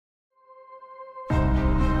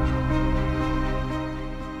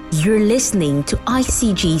You're listening to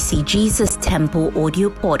ICGC Jesus Temple audio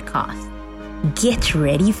podcast. Get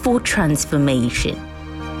ready for transformation.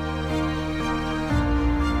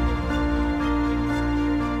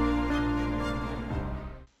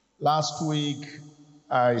 Last week,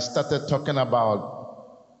 I started talking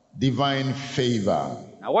about divine favor.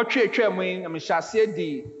 Now, what you mean? I'm sure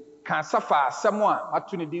the cansafa someone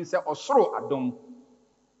opportunity say osro adom.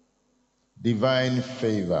 Divine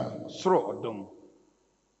favor. Osro adom.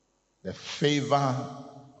 The favor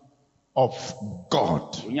of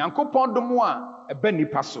God. Nyankopon domo a ebe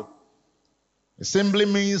nipa so. It simply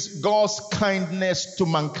means God's kindness to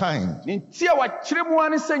mankind.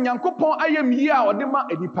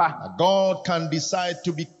 God can decide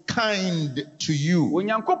to be kind to you in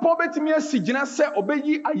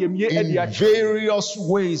various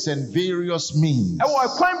ways and various means.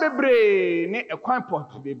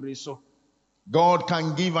 God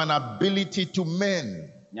can give an ability to men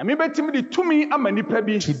to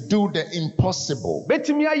do the impossible,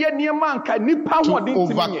 to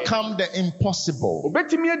overcome the impossible.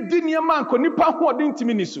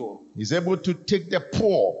 He's able to take the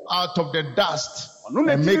poor out of the dust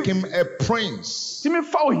and make him a prince.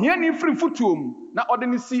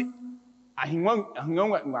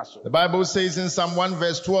 The Bible says in Psalm 1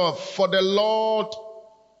 verse 12,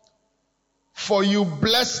 For you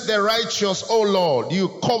bless the righteous, O Lord. You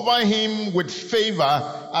cover him with favor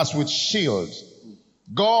as with shield.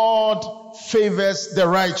 God favors the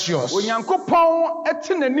righteous.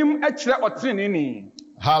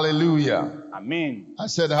 Hallelujah. Amen. I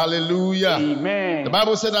said hallelujah. Amen. The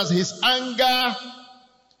Bible said that his anger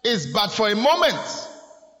is but for a moment.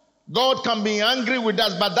 God can be angry with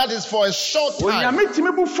us, but that is for a short time.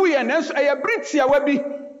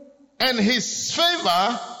 And his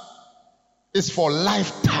favor is for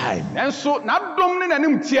lifetime. The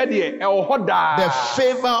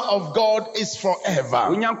favor of God is forever.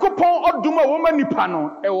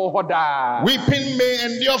 Weeping may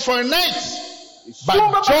endure for a night,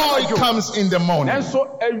 but joy comes in the morning.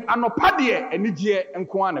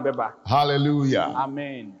 Hallelujah.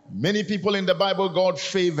 Amen. Many people in the Bible God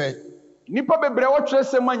favored.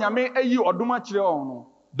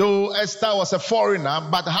 Though Esther was a foreigner,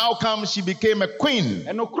 but how come she became a queen?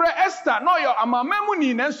 The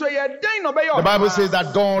Bible says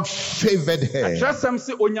that God favored her.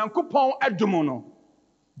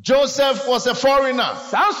 Joseph was a foreigner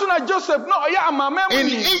in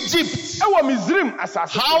Egypt.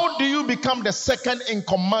 How do you become the second in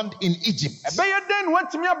command in Egypt? It's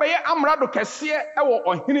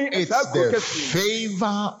the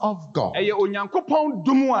favor of God. May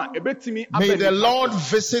the Lord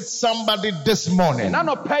visit somebody this morning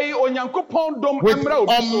with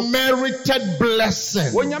unmerited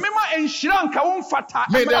blessing.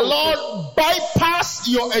 May the Lord bypass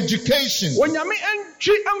your education.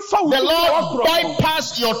 The Lord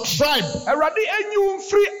bypass your tribe.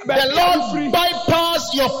 The Lord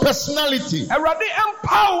bypass your personality. The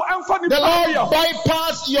Lord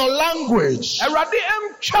bypass your language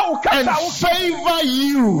and favor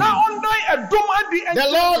you. The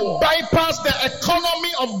Lord bypass the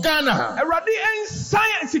economy of Ghana and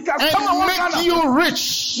make you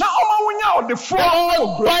rich. The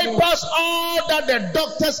Lord bypass all that the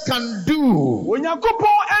doctors can do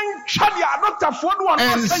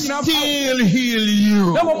and still heal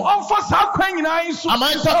you. Am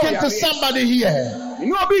I talking to somebody here? May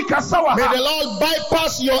the Lord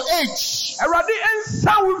bypass your age.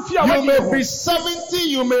 You may be 70,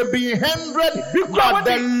 you may be 100, but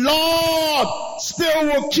the Lord still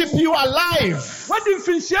will keep you alive. Clap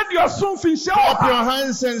your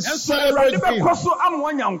hands and celebrate Him.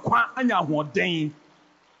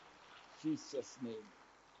 Jesus' name.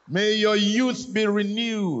 May your youth be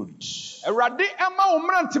renewed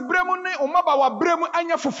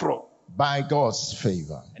by God's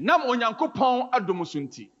favor.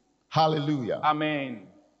 Hallelujah. Amen.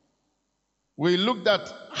 We looked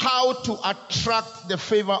at how to attract the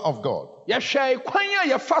favor of God. The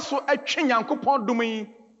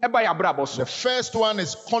first one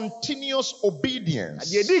is continuous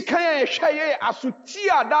obedience.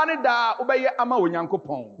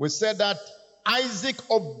 We said that Isaac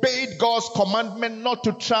obeyed God's commandment not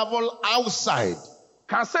to travel outside.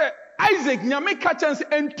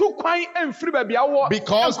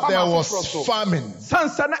 Because there was famine.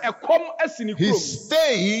 He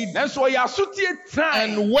stayed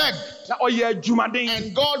and worked,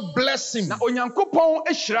 and God blessed him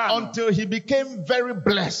until he became very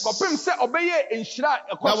blessed.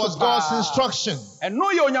 That was God's instruction, and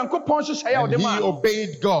he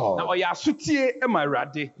obeyed God.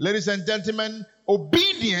 Ladies and gentlemen,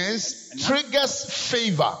 obedience triggers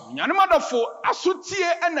favor. The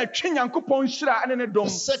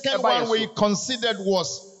second one we considered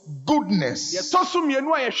was goodness.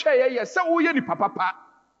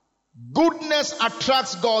 Goodness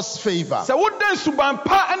attracts God's favor. If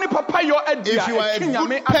you are a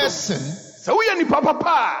good person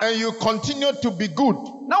and you continue to be good,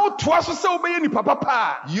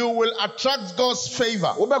 you will attract God's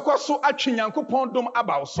favor.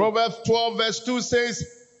 Proverbs 12 verse 2 says,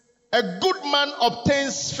 a good man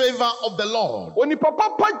obtains favor of the Lord.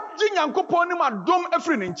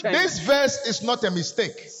 This verse is not a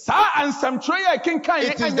mistake. It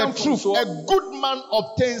is the truth. A good man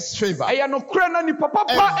obtains favor. A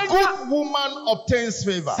good woman obtains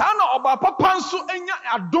favor.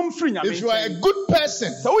 If you are a good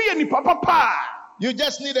person, you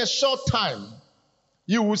just need a short time.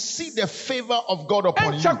 You will see the favor of God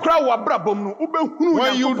upon you. When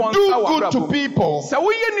you do good to people,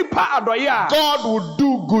 God will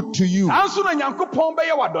do good to you.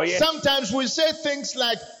 Sometimes we say things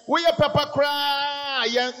like, when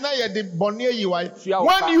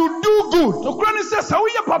you do good, don't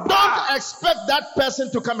expect that person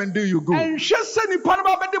to come and do you good. Because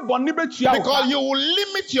you will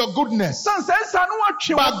limit your goodness. But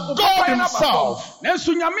God Himself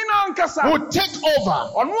will take over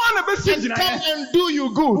and come and do you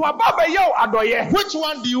good. Which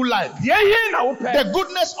one do you like? The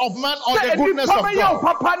goodness of man or the goodness of God?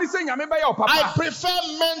 I prefer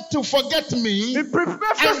men to forget me and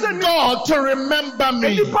God to remember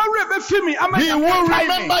me. He will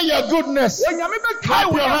remember your goodness.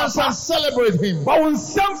 Clap your hands and celebrate Him.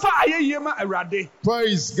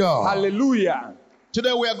 Praise God. Hallelujah.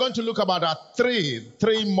 Today we are going to look about our three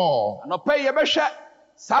more.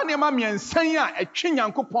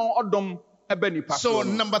 So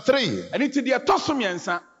number 3,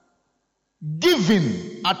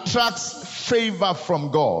 giving attracts favor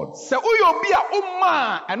from God.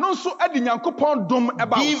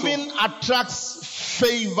 Giving attracts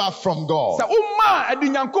favor from God.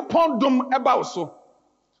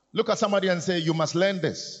 Look at somebody and say, you must learn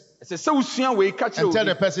this. And tell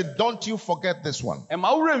the person, don't you forget this one.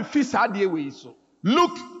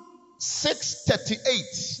 Luke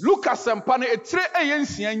 6:38. Luke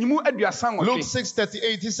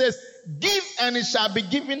 6:38. He says, give and it shall be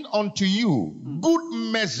given unto you, good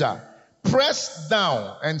measure, pressed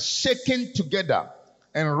down and shaken together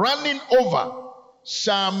and running over,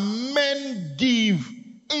 shall men give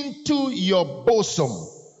into your bosom.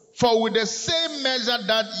 For with the same measure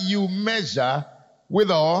that you measure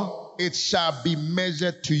withal, it shall be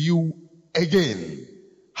measured to you again.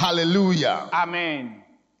 Hallelujah. Amen.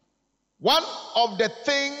 One of the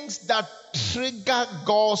things that trigger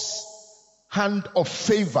God's hand of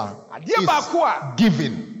favor is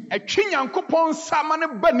giving.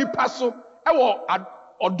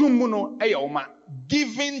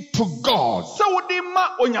 Giving to God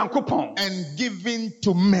and giving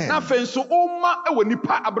to men.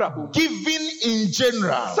 Giving in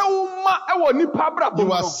general.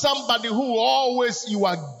 You are somebody who always you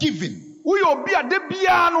are giving.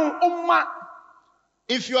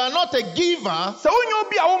 If you are not a giver, I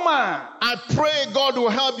pray God will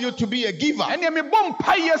help you to be a giver.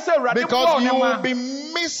 Because you will be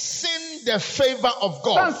missing the favor of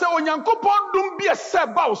God. Watch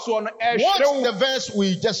the verse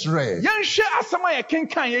we just read.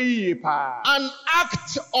 An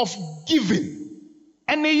act of giving.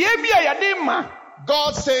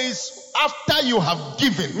 God says, after you have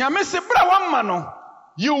given,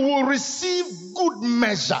 you will receive good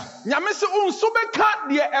measure. Good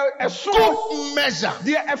measure.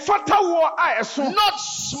 Not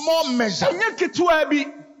small measure.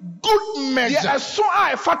 Good measure.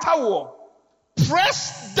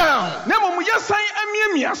 Pressed down.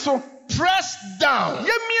 Pressed down.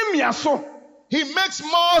 He makes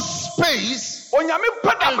more space and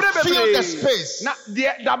fill the space. And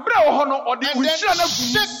then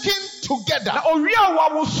shaking together.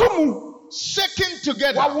 Shaking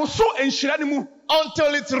together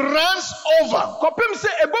until it runs over.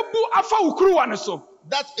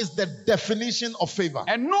 That is the definition of favor.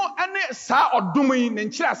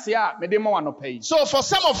 So for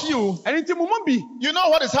some of you, you know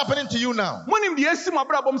what is happening to you now.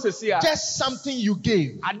 Just something you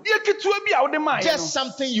gave. Just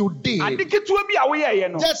something you did.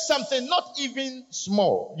 Just something not even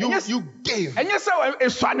small. You gave.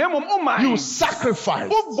 You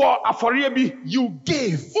sacrificed. You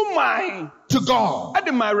gave to God.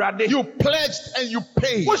 You pledged and you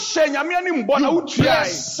paid. You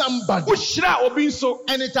blessed somebody.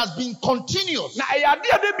 And it has been continuous.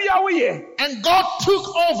 And God took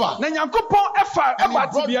over. And He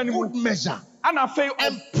brought good measure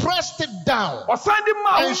and pressed it down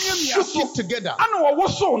and shook it together.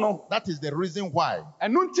 That is the reason why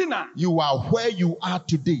you are where you are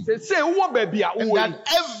today. And that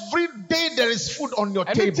every day there is food on your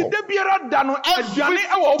table. Every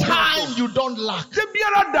time you don't lack.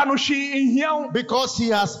 Because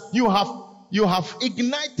you have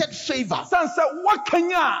ignited favor.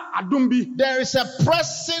 There is a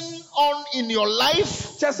pressing on in your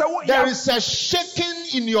life. There is a shaking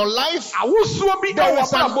in your life. There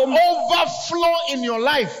is an overflow in your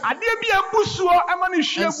life. And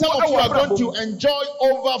some of you are going to enjoy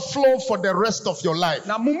overflow for the rest of your life.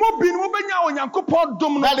 That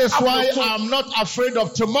is why I'm not afraid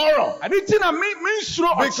of tomorrow.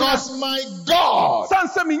 Because my God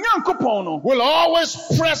will always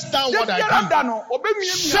press down what I do.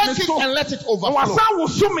 Shake it and let it overflow.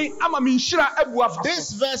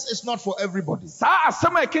 This verse is not for everybody.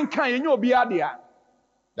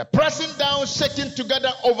 The pressing down, shaking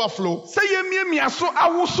together, overflow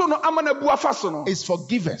is for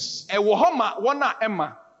givers.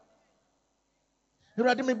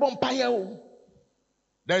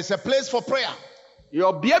 There is a place for prayer. There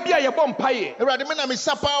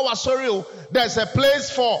is a place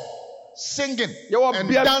for singing and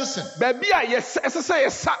dancing.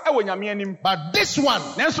 But this one,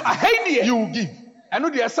 you will give.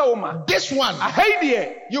 This one,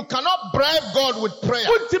 you cannot bribe God with prayer.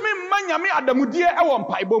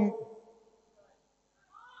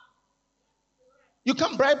 You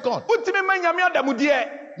can't bribe God.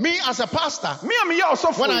 Me as a pastor,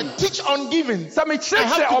 when I teach on giving, I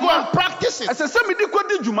have to go and practice it,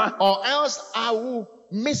 or else I will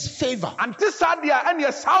miss favor.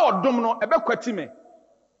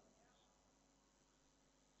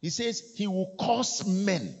 He says he will cause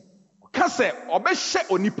men.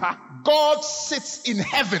 God sits in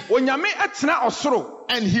heaven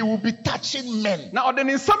and he will be touching men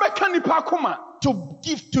to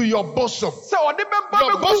give to your bosom.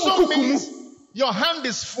 Your bosom means your hand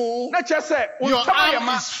is full, your arm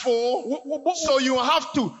is full, so you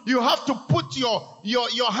have to put your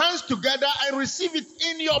hands together and receive it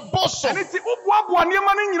in your bosom.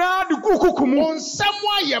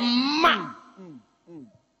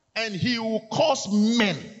 And he will cause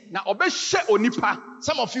men.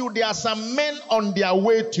 Some of you, there are some men on their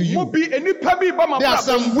way to you. There are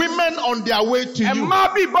some women on their way to you. And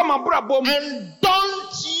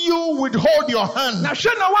don't you withhold your hand after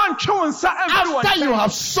you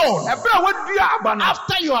have sown,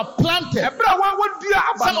 after you have planted.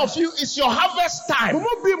 Some of you, it's your harvest time. Go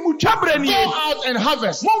out and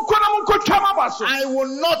harvest. I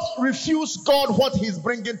will not refuse God what he's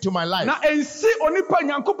bringing to my life.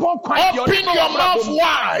 Open your mouth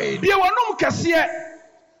wide.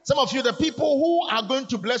 Some of you, the people who are going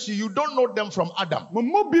to bless you, you don't know them from Adam. You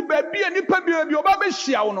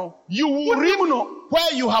will reap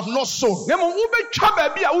where you have not sown.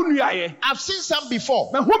 I've seen some before.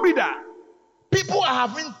 People I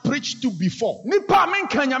haven't preached to before. All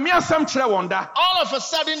of a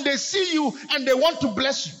sudden they see you and they want to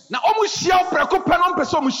bless you.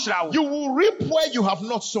 You will reap where you have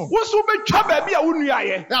not sown.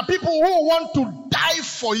 There are people who want to die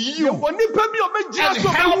for you and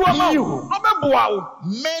help you.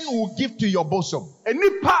 Men will give to your bosom and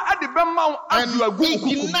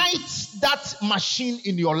ignite that machine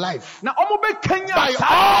in your life by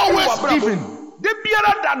always giving.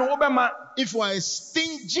 If you are a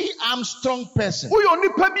stingy Armstrong person,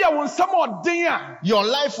 your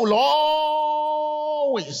life will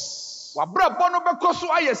always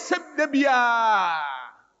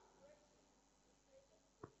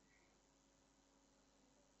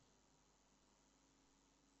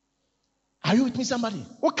Are you with me, somebody?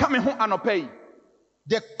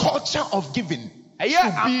 The culture of giving should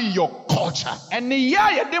be your culture.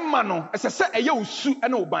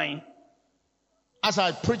 As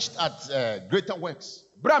I preached at Greater Works,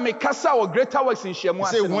 he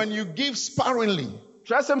said, when you give sparingly,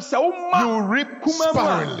 you reap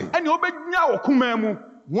sparingly.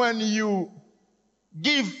 When you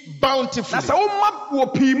give bountifully,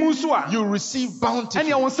 you receive bountifully.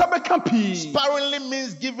 Sparingly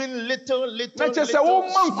means giving little.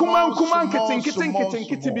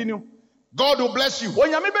 God will bless you, but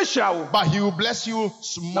He will bless you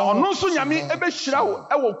small. But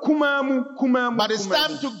it's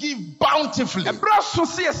time to give bountifully, and then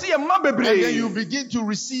you begin to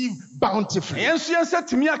receive bountifully.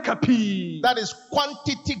 That is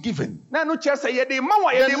quantity given. The next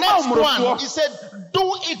one, He said,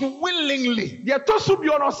 do it willingly.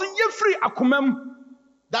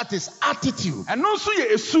 That is attitude.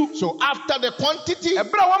 So after the quantity,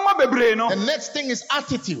 the next thing is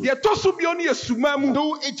attitude. Do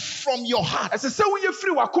it from your heart.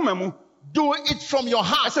 Do it from your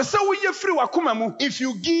heart. If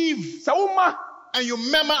you give and you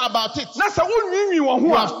murmur about it,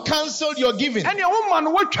 you have cancelled your giving.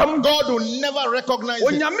 God will never recognize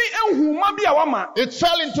it. It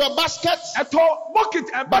fell into a basket,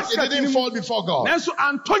 but it didn't fall before God.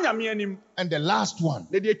 And the last one,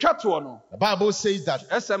 the Bible says that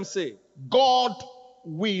God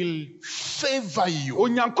will favor you.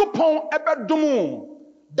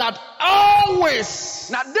 That always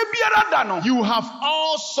you have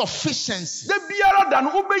all sufficiency. This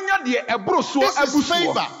is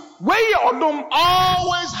favor.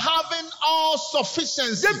 Always having all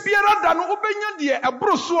sufficiency.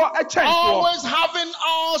 Always having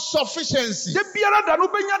all sufficiency. 2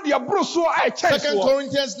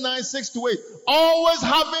 Corinthians 9:6-8. Always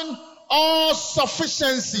having all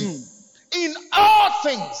sufficiency in all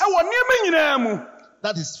things.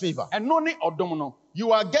 That is favor.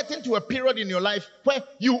 You are getting to a period in your life where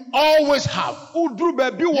you always have. You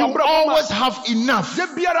always have enough.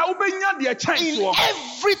 In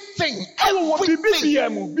everything.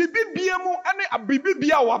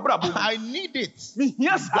 I need it.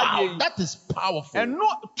 Wow, that is powerful.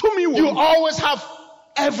 You always have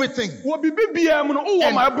everything. And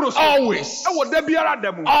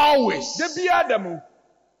always.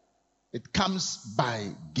 It comes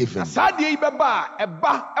by giving. To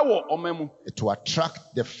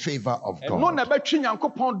attract the favor of God.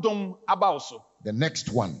 The next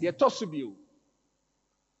one.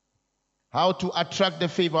 How to attract the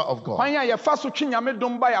favor of God.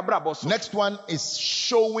 Next one is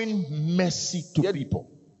showing mercy to people.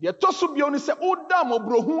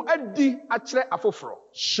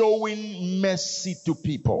 Showing mercy to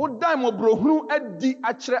people.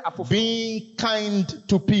 Being kind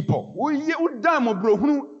to people.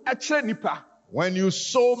 When you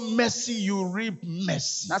sow mercy, you reap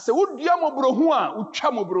mercy.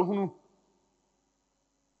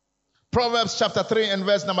 Proverbs chapter 3 and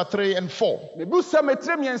verse number 3 and 4.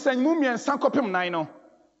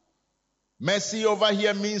 Mercy over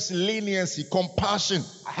here means leniency, compassion,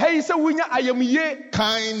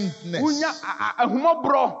 kindness.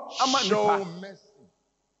 Show mercy.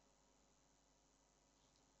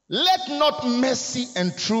 Let not mercy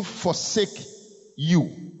and truth forsake you.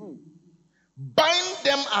 Bind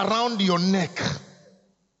them around your neck.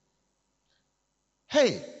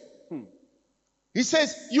 Hey. He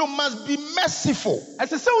says, you must be merciful.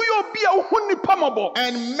 And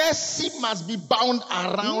mercy must be bound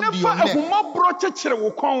around your neck.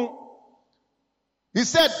 He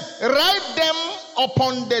said, write them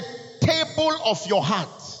upon the table of your heart.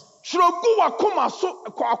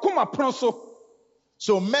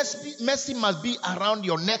 So mercy must be around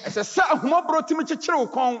your neck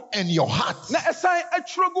and your heart.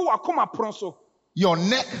 Your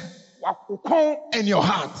neck and your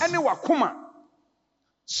heart.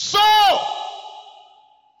 So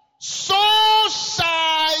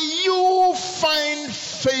shall you find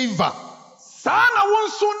favor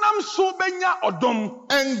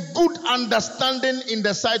and good understanding in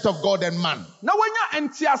the sight of God and man.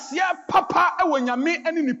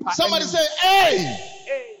 Somebody say, hey.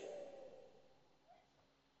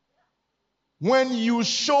 When you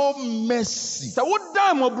show mercy,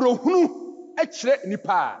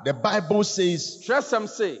 the Bible says,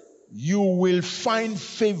 you will find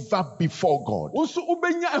favor before God.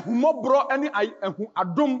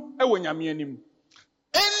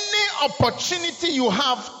 Any opportunity you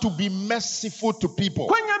have to be merciful to people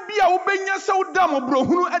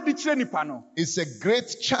is a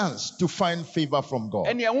great chance to find favor from God.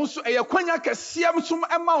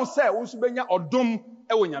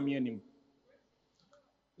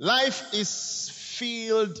 Life is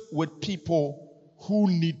filled with people who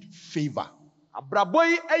need favor.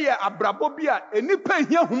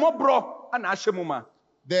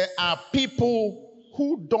 There are people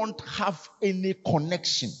who don't have any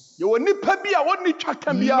connection, no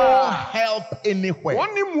help anywhere,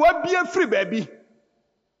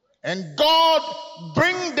 and God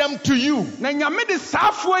bring them to you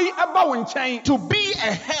to be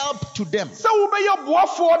a help to them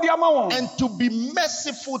and to be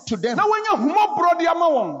merciful to them.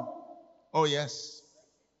 Oh, yes.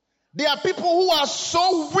 There are people who are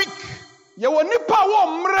so weak. They are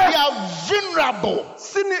vulnerable.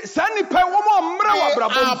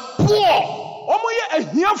 They are poor.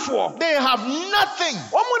 They have nothing.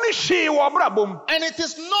 And it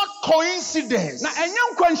is not coincidence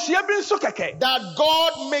that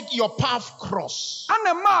God make your path cross. When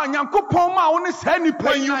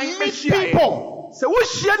you meet people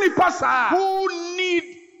who need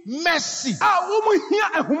mercy,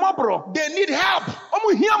 they need help,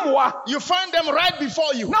 you find them right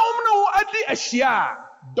before you.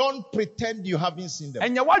 Don't pretend you haven't seen them.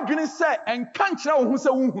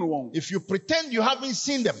 If you pretend you haven't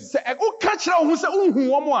seen them,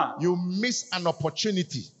 you miss an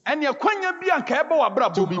opportunity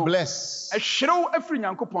to be blessed. Can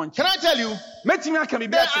I tell you, there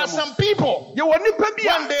are some people,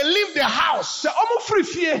 when they leave the house,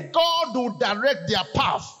 God will direct their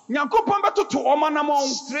path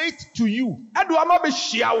straight to you,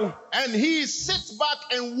 and He sits back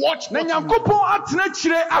and watches what you do.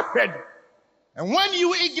 And when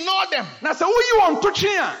you ignore them,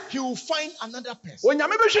 He will find another person.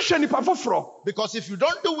 Because if you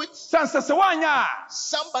don't do it,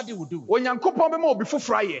 somebody will do it.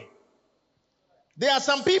 There are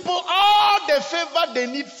some people, all the favor they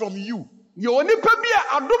need from you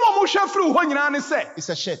is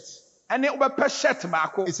a shirt,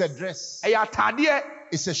 it's a dress,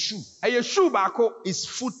 it's a shoe, it's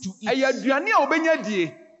food to eat,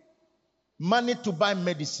 money to buy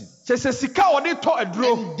medicine, and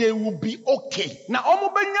they will be okay.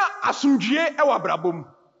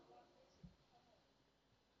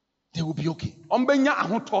 They will be okay. I'm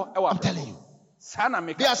telling you.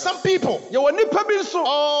 There are some people,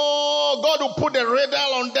 oh, God will put a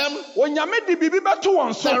radar on them,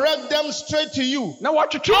 direct them straight to you.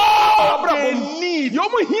 All they need is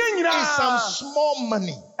some small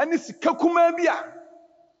money.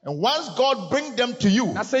 And once God brings them to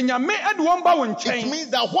you, it means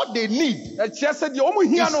that what they need is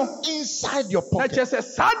inside your pocket.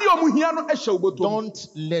 Don't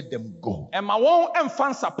let them go.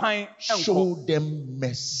 Show them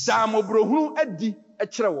mercy.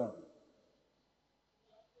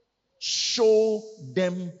 Show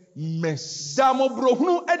them mercy.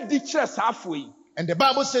 And the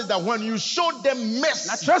Bible says that when you show them mercy,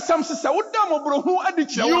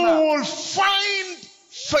 you will find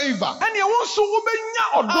favor.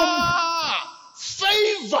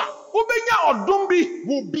 Favor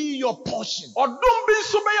will be your portion.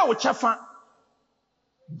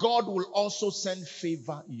 God will also send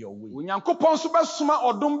favor your way.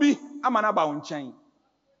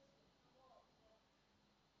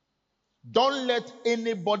 Don't let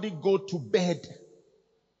anybody go to bed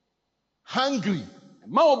hungry.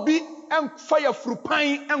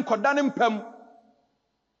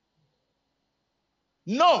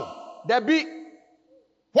 No.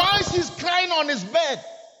 Why is he crying on his bed?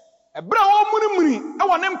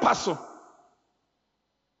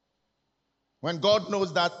 When God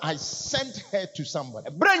knows that I sent her to somebody.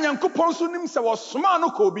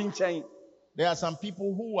 There are some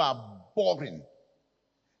people who are boring.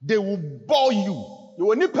 They will bore you.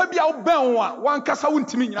 And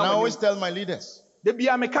I always tell my leaders,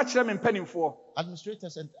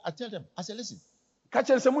 administrators, and I tell them, I say, listen,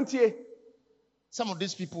 some of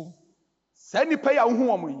these people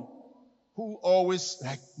who always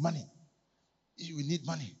like money, you need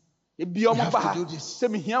money, you have to do this.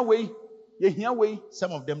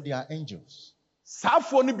 Some of them, they are angels.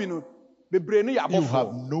 You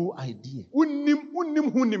have no idea.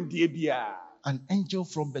 An angel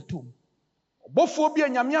from Betum,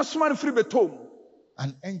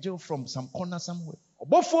 an angel from some corner somewhere.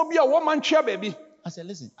 I said,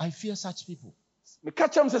 listen, I fear such people.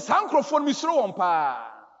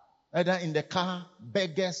 Either in the car,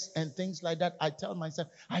 beggars and things like that. I tell myself,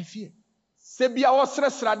 I fear.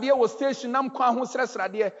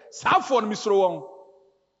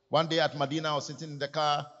 One day at Medina, I was sitting in the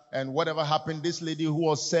car, and whatever happened, this lady who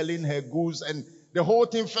was selling her goods, and the whole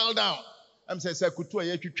thing fell down. I'm saying, said, good form,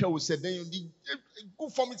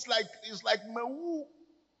 it's like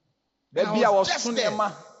I was just there.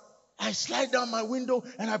 I slide down my window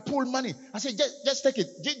and I pull money. I said, just take it.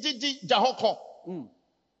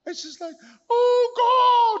 And she's like, oh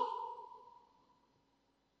God,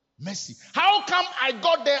 mercy. How come I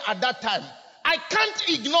got there at that time? I can't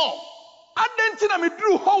ignore.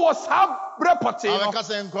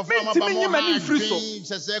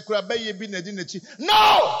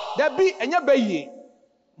 No!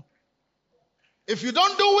 If you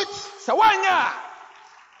don't do it,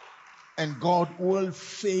 and God will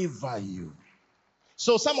favor you.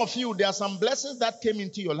 So some of you, there are some blessings that came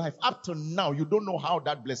into your life. Up to now, you don't know how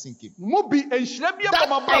that blessing came.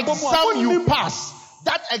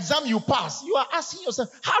 That exam you pass, you are asking yourself,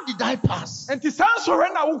 how did I pass? I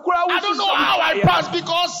don't know how I passed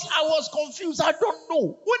because I was confused. I don't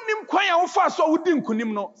know.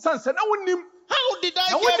 How did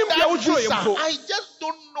I get that visa? I just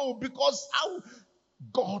don't know because how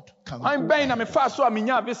God can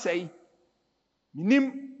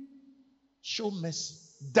show mercy.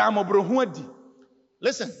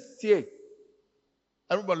 Listen.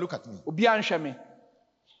 Everybody look at me.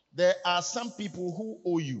 There are some people who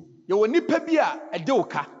owe you.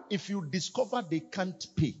 If you discover they can't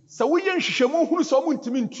pay, forgive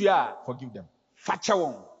them.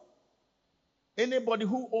 Anybody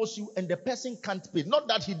who owes you and the person can't pay, not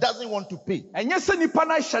that he doesn't want to pay. If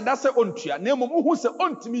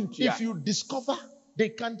you discover they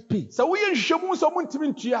can't pay,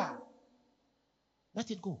 let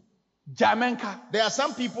it go. There are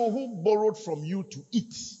some people who borrowed from you to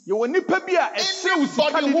eat. Anybody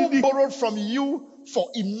who borrowed from you for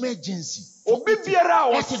emergency, let it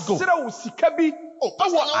go.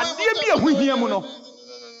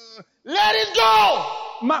 Let it go.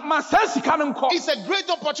 It's a great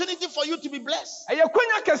opportunity for you to be blessed.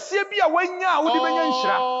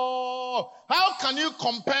 How can you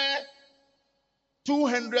compare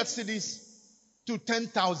 200 cities to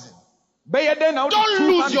 10,000? Don't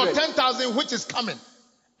lose your 10,000 which is coming.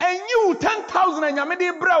 And you 10,000 and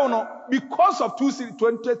Yamedi Brown because of 20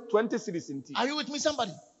 cities. Are you with me,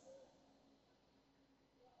 somebody?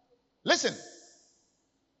 Listen.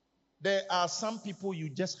 There are some people you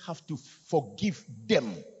just have to forgive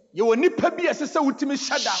them. Show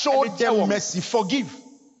them mercy. Forgive.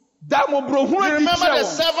 You remember the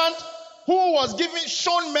servant who was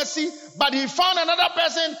shown mercy, but he found another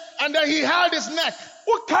person and then he held his neck.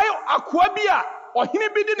 In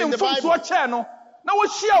the Bible,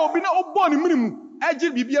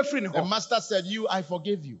 the master said, I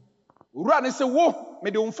forgive you. I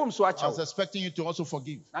was expecting you to also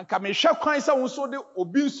forgive.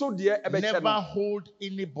 Never hold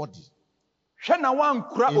anybody in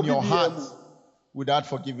your heart without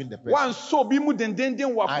forgiving the person.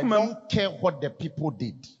 I don't care what the people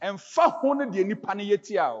did.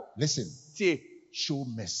 Listen, show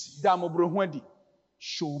mercy.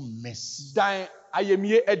 Show mercy. There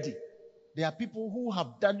are people who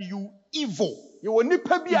have done you evil.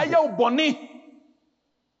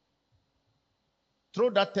 Throw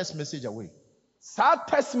that text message away. That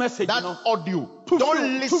audio.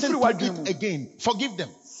 Don't listen to it again. Forgive them.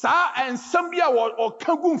 It's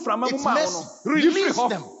mercy. Release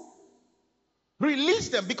them. Release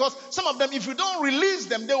them, because some of them, if you don't release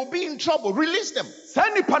them, they will be in trouble. Release them.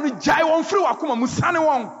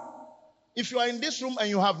 If you are in this room and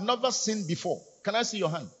you have never sinned before, can I see your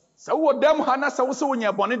hand? If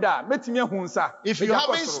you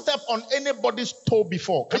haven't stepped on anybody's toe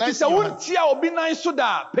before, can I see your hand?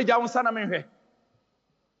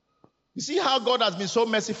 You see how God has been so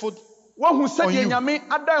merciful on you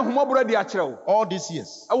all these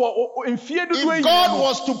years. If God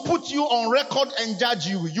was to put you on record and judge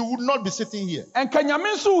you, you would not be sitting here. In fact,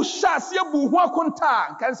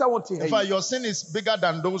 your sin is bigger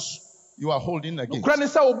than those you are holding against. Look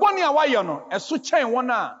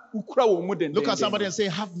at somebody and say,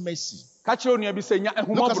 have mercy. Look at somebody and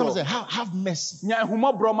say, have mercy.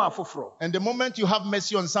 And the moment you have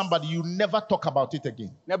mercy on somebody, you never talk about it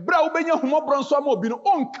again.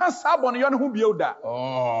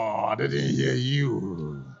 Oh, I didn't hear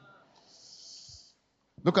you.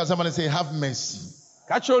 Look at somebody and say, have mercy.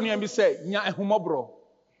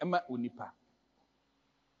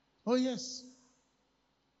 Oh, yes.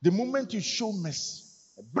 The moment you show mercy,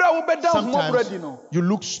 sometimes you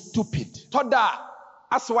look stupid.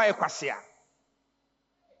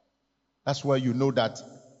 That's why you know that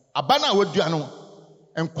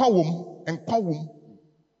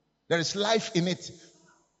there is life in it.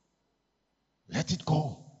 Let it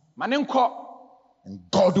go. And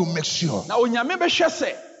God will make sure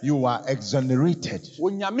you are exonerated.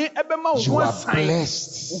 You are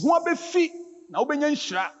blessed.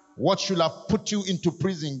 What should have put you into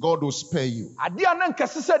prison, God will spare you. Do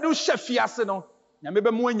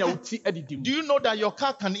you know that your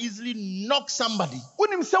car can easily knock somebody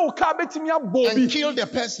and kill the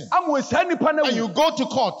person? And you go to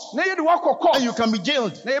court and you can be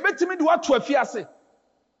jailed.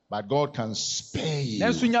 But God can spare you.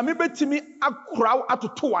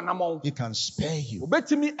 He can spare you.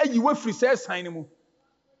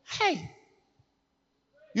 Hey.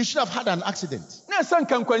 You should have had an accident. You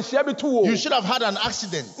should have had an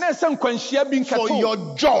accident for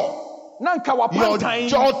your jaw. your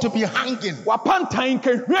jaw to be hanging.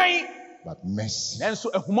 But mercy.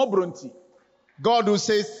 God will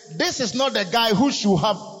say, this is not the guy who should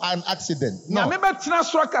have an accident. No.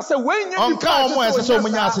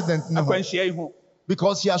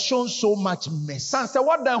 Because he has shown so much mercy.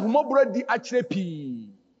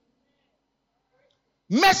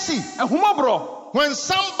 Mercy. When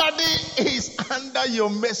somebody is under your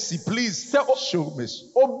mercy, please show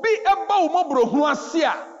mercy.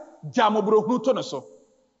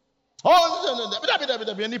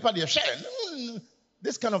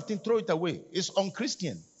 This kind of thing, throw it away. It's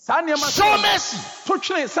unchristian. Show mercy.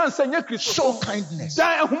 Show kindness.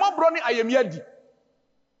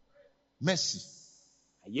 Mercy.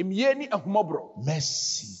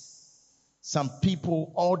 Mercy. Some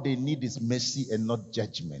people, all they need is mercy and not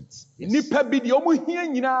judgment.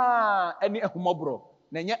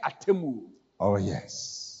 Oh,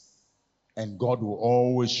 yes. And God will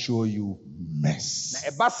always show you mercy.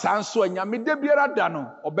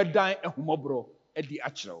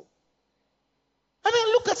 I mean,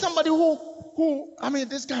 look at somebody who,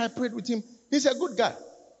 this guy, I prayed with him. He's a good guy.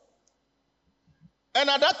 And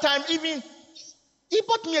at that time, even, he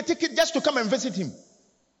bought me a ticket just to come and visit him.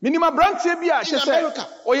 In America.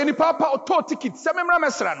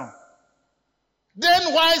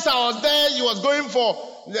 Then whilst I was there, he was going for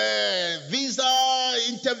the visa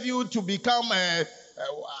interview to become an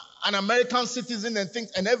American citizen and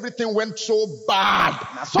things, and everything went so bad.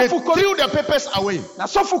 They threw the papers away. And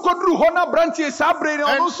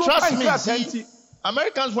trust me, see,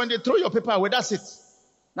 Americans, when they throw your paper away, that's it.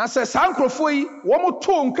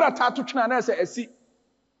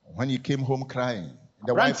 When he came home crying,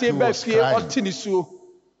 the wife was crying.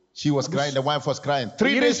 She was crying, the wife was crying.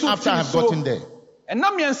 3 days after I have gotten there. And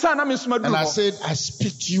I said, I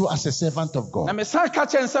speak to you as a servant of God. God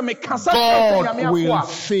will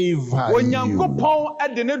favor you.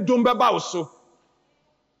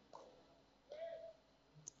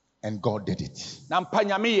 And God did it.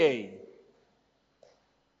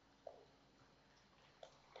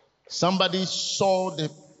 Somebody saw the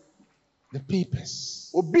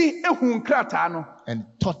papers and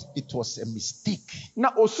thought it was a mistake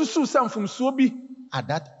at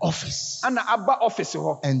that office and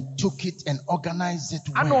took it and organized it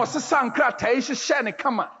well.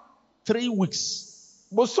 3 weeks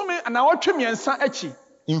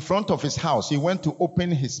in front of his house, he went to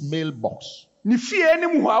open his mailbox, and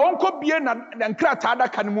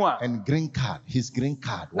green card, his green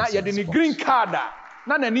card was in his box.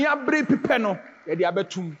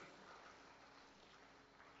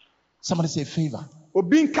 Somebody say favor.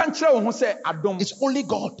 It's only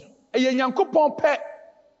God.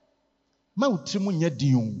 Ma utrimu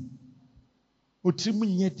nyedin. Utrimu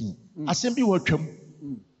nyedin. Asembi wo twam.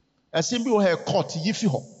 Asembi wo he court yifi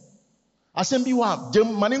ho. Asembi wo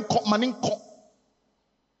dem maninko.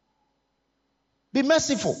 Be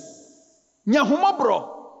merciful. Nyahomabro.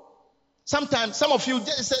 Sometimes some of you,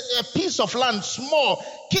 just a piece of land, small,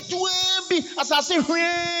 kitwe bi asase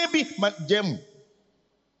hwe bi gem.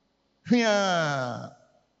 I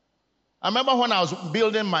remember when I was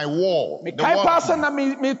building my wall.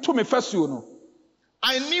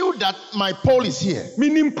 I knew that my pole is here.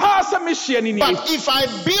 But if I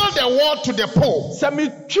build a wall to the pole, the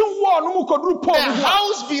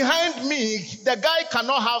house behind me, the guy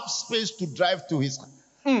cannot have space to drive to his house.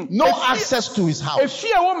 No access to his house. Because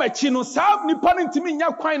on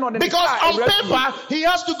paper, he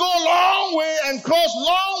has to go a long way and cross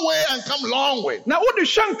long way and come long way.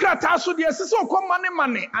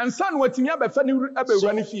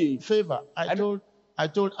 So, favor. I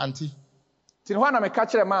told auntie.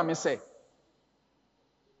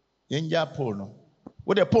 Yenja pole no.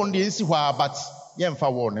 What the pole is but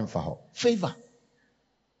yemfa war nemfa. Favor.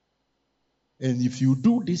 And if you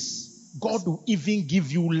do this, God will even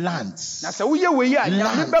give you lands.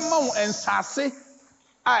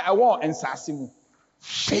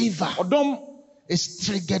 Favor is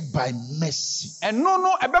triggered by mercy. I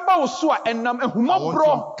want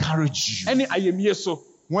to encourage you.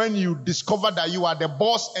 When you discover that you are the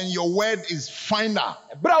boss and your word is final,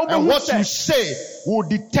 and what you say will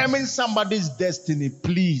determine somebody's destiny,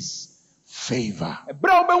 please, favor.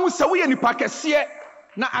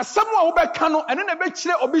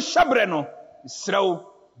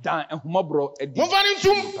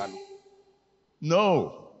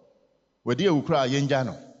 No.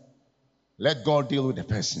 Let God deal with the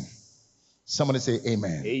person. Somebody say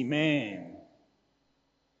amen. Amen.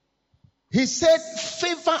 He said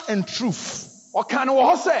favor and truth.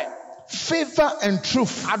 Favor and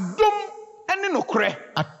truth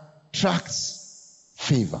attracts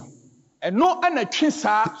favor.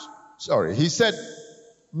 Sorry, he said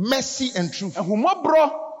mercy and truth.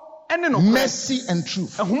 Mercy and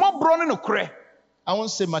truth. I won't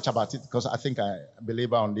say much about it because I think I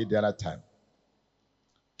believe on it the other time.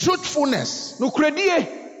 Truthfulness,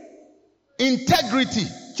 integrity,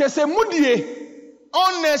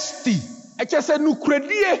 honesty,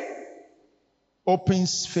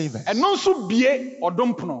 opens favors.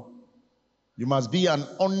 You must be an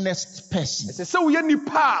honest person.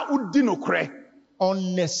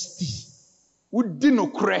 Honesty.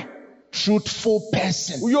 Truthful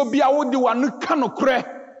person.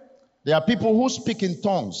 There are people who speak in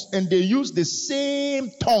tongues and they use the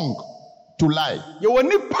same tongue to lie.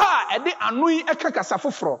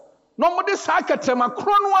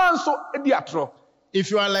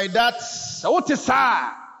 If you are like that,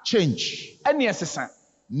 change.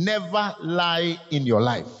 Never lie in your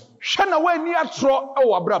life. If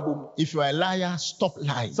you are a liar, stop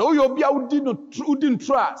lying.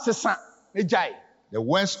 The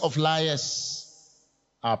worst of liars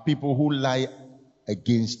are people who lie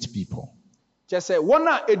against people. Things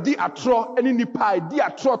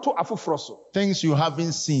you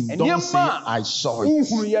haven't seen, don't say I saw it.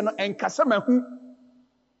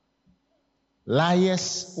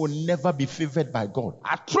 Liars will never be favored by God. In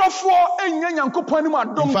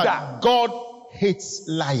fact, God hates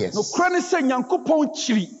liars.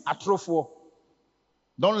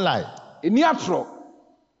 Don't lie.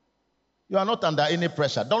 You are not under any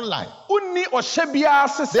pressure. Don't lie.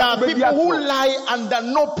 There are people who lie under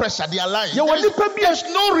no pressure. They are lying. There's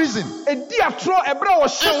no reason. And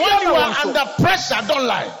when you are under pressure, don't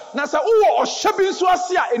lie.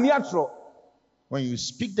 When you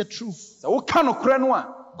speak the truth,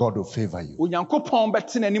 God will favor you.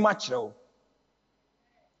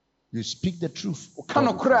 You speak the truth.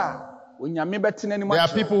 There are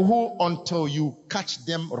people who, until you catch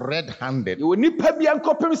them red-handed, they will never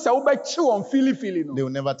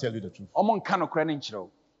tell you the truth.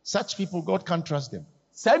 Such people, God can't trust them.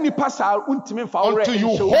 Until you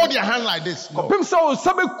hold your hand like this. No.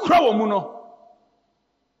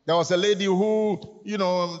 There was a lady who,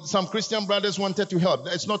 some Christian brothers wanted to help.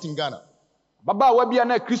 It's not in Ghana. They've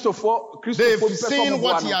seen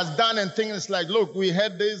what he has done and things like, look, we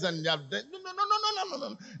heard this and you have done. No,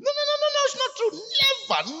 it's not true.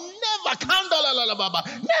 Never.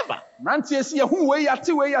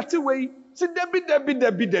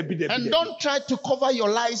 And don't try to cover your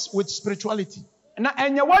lies with spirituality.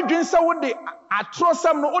 It's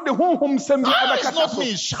not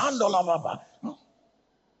me.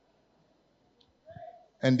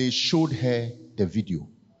 And they showed her the video.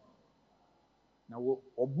 Then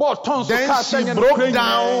she broke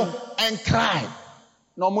down and cried.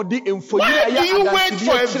 Why do you wait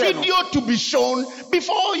for a video to be shown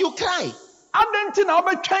before you cry?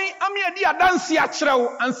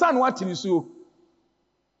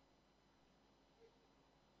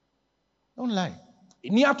 Don't lie.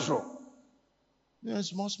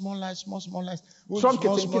 Small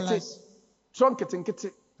lies.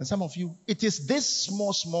 And some of you, it is this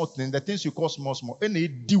small thing, the things you call small, and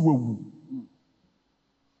it do.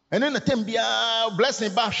 And then the time be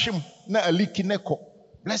blessing bashim na aliki neko.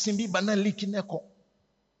 Blessing be bana aliki neko.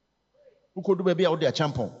 Uko do baby odi a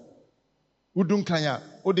champon. Udun kanya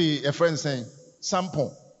odi a friend saying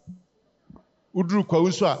sampon. Udru kwa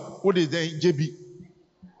uswa odi jebi.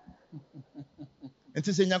 And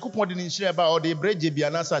to say Yakupon didn't share about odi bread jebi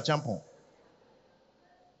anasa champon.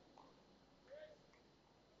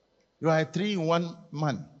 You are a 3-in-1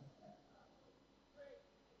 man.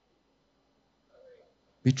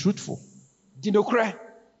 Be truthful.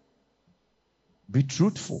 Be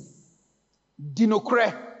truthful.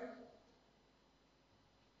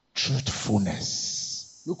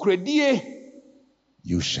 Truthfulness.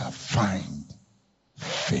 You shall find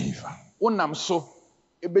favor.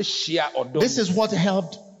 This is what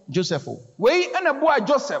helped Joseph.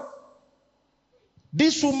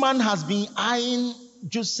 This woman has been eyeing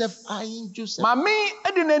Joseph.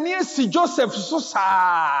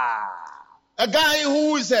 A guy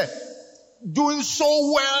who is doing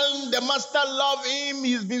so well, the master loves him,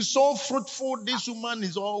 he's been so fruitful. This woman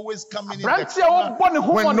is always coming in the corner.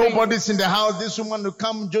 When nobody's in the house, this woman will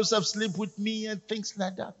come, Joseph, sleep with me and things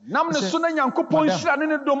like that. He said,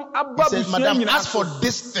 Madam, as for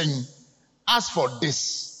this thing, as for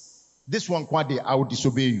this one, I will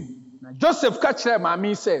disobey you. Joseph said,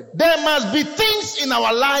 there must be things in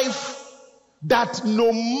our life that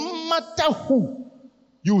no matter who,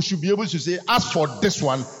 you should be able to say, as for this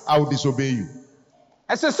one, I will disobey you.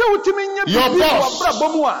 Your boss,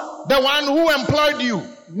 the one who employed you,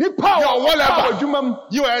 your whatever,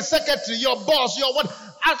 you are a secretary, your boss, your what,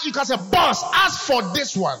 you can say, boss, as for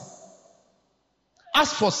this one,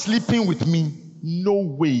 As for sleeping with me, no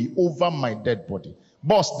way, over my dead body.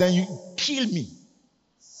 Boss, then you kill me.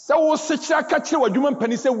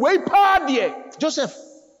 Joseph.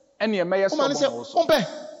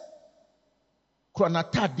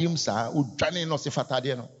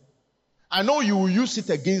 I know you will use it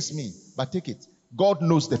against me, but take it. God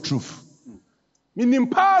knows the truth. He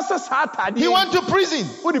went to prison.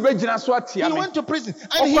 He went to prison.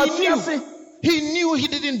 And he knew he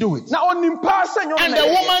didn't do it. And the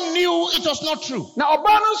woman knew it was not true.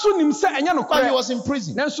 But he was in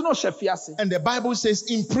prison. And the Bible says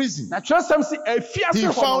in prison, he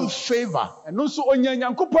found favor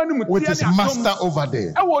with his master over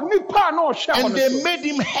there. And they made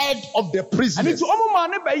him head of the prisoners. And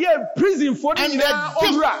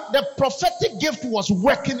the prophetic gift was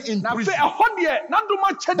working in prison.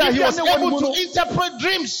 That he was able to interpret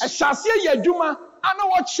dreams.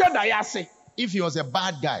 If he was a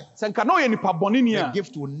bad guy, the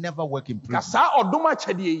gift would never work in prison.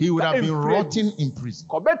 He would have been rotting in prison.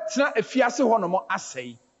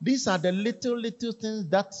 These are the little things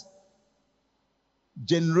that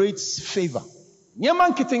generates favor.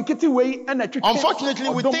 Unfortunately,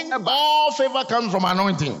 we think all favor comes from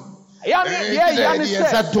anointing.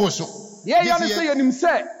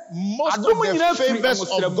 Most of the favors of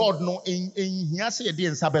God no in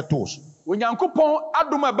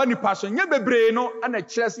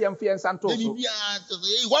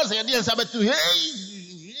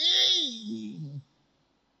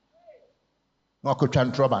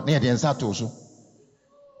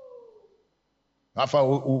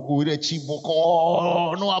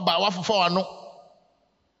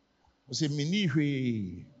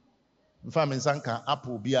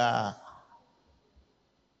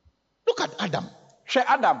Look at Adam.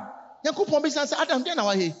 Adam.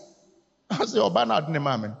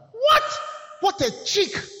 What a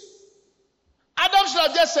cheek. Adam should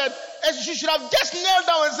have just said, she should have just knelt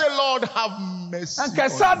down and said, Lord, have mercy.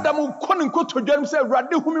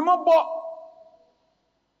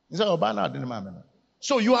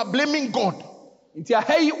 So you are blaming God. And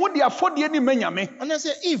I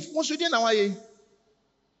say, Eve,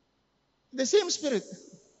 the same spirit.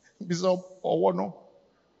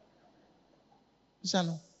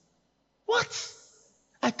 What?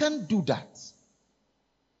 I can't do that.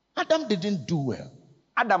 Adam didn't do well.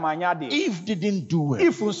 Eve didn't do well.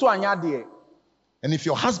 And if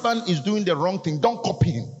your husband is doing the wrong thing, don't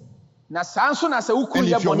copy him. And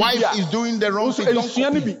if your wife is doing the wrong thing, don't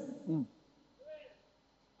copy him.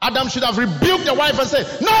 Adam should have rebuked the wife and said,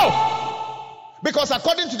 no! Because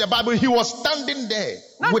according to the Bible, he was standing there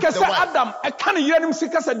with the wife.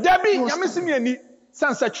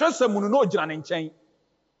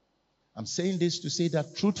 I'm saying this to say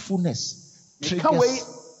that truthfulness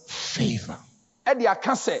triggers favor.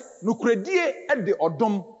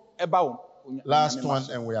 Last one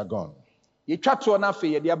and we are gone.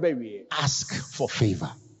 Ask for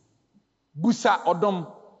favor.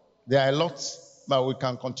 There are lots, but we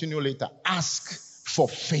can continue later. Ask for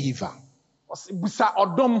favor.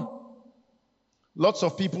 Lots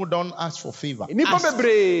of people don't ask for favor. Ask,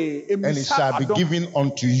 and it shall be given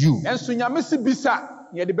unto you. Ask.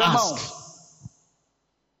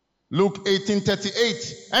 Luke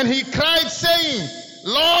 18:38. And he cried, saying,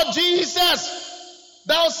 Lord Jesus,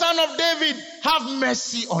 thou son of David, have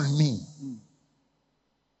mercy on me.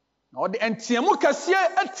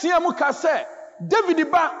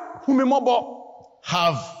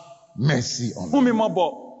 Have mercy on me.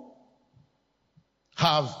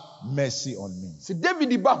 Have mercy on me.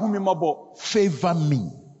 Favor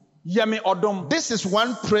me. This is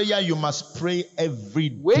one prayer you must pray every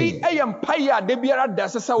day.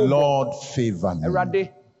 Lord, favor me.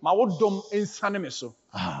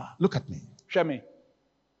 Look at me.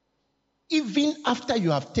 Even after you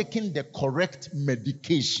have taken the correct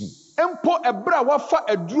medication, I want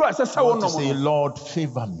to say, Lord,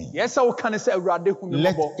 favor me. Let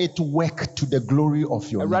it work to the glory of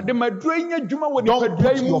your name. Don't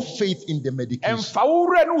put your faith in the medication.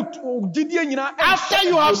 After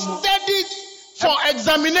you have studied for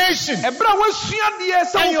examination and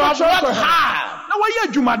you have worked hard,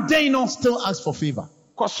 still ask for favor.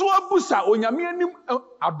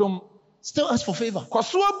 Still ask for favor. Oh,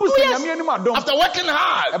 yes. After working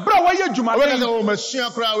hard,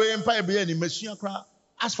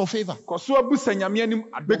 ask for favor.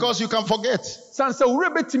 Because you can forget.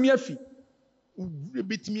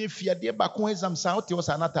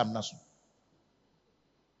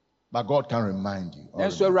 But God can remind you.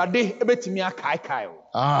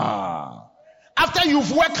 After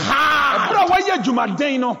you've worked hard,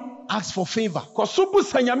 ask for favor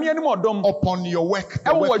upon your work.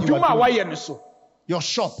 your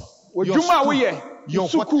shop, your school, your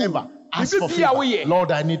whatever. Ask for favor.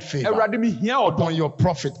 Lord, I need favor. Upon your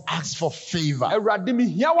prophet, ask for favor.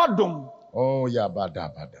 Oh, yeah,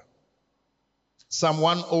 bada. Psalm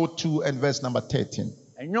 102 and verse number 13.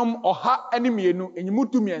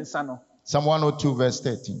 Psalm 102 verse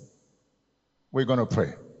 13. We're going to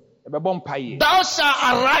pray. Thou shalt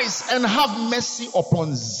arise and have mercy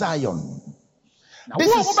upon Zion.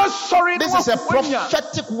 This is a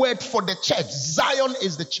prophetic word for the church. Zion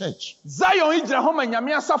is the church.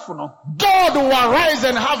 God will arise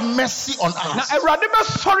and have mercy on us. For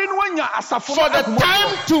the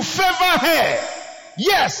time to favor her,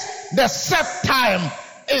 yes, the set time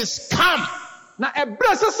is come. I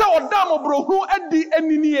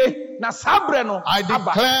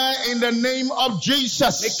declare in the name of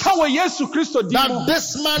Jesus that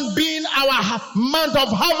this month being our month of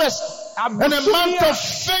harvest and a month of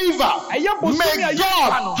favor, may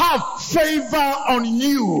God have favor on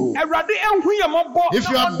you. If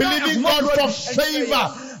you are believing God for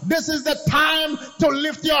favor, this is the time to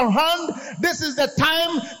lift your hand. This is the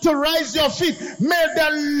time to raise your feet. May the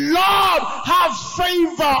Lord have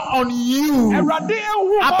favor on you.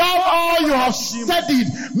 Above all you have studied,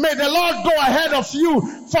 may the Lord go ahead of you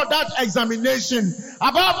for that examination.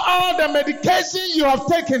 Above all the medication you have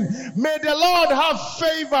taken, may the Lord have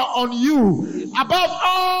favor on you. Above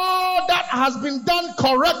all that has been done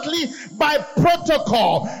correctly by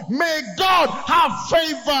protocol, may God have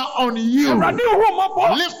favor on you.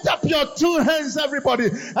 Lift up your two hands, everybody,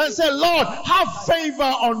 and say, Lord, have favor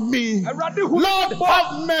on me. Lord,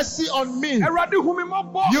 have mercy on me.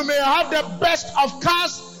 You may have the best of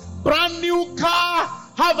cars, brand new car,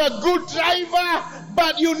 have a good driver,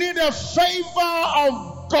 but you need a favor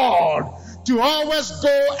of God to always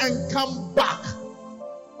go and come back.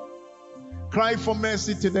 Cry for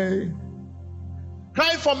mercy today.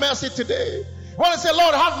 Cry for mercy today. I want to say,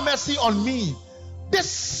 Lord, have mercy on me. This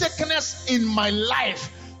sickness in my life,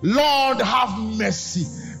 Lord, have mercy.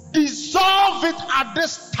 Dissolve it at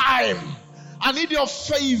this time. I need your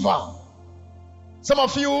favor. Some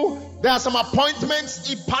of you, there are some appointments.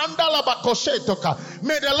 May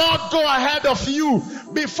the Lord go ahead of you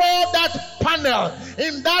before that panel,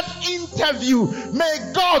 in that interview.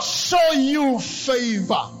 May God show you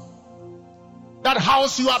favor. That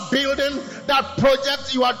house you are building, that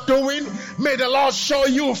project you are doing, may the Lord show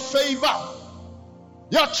you favor.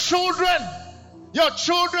 Your children, your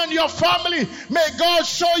family, may God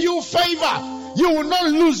show you favor. You will not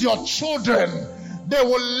lose your children. They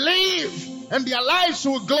will live and their lives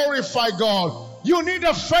will glorify God. You need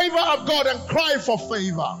the favor of God and cry for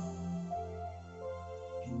favor.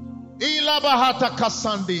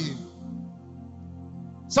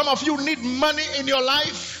 Some of you need money in your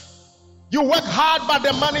life. You work hard, but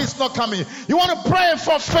the money is not coming. You want to pray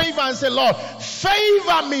for favor and say, Lord,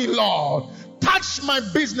 favor me, Lord. Touch my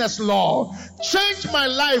business, Lord. Change my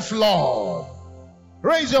life, Lord.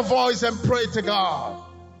 Raise your voice and pray to God.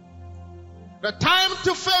 The time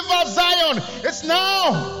to favor Zion is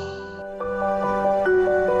now.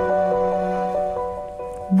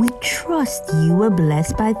 We trust you were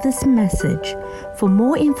blessed by this message. For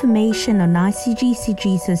more information on ICGC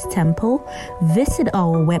Jesus Temple, visit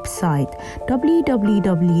our website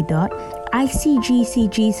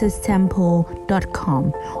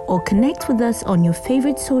www.icgcjesustemple.com or connect with us on your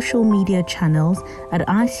favorite social media channels at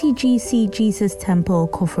ICGC Jesus Temple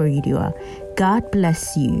Koforidua. God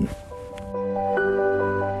bless you.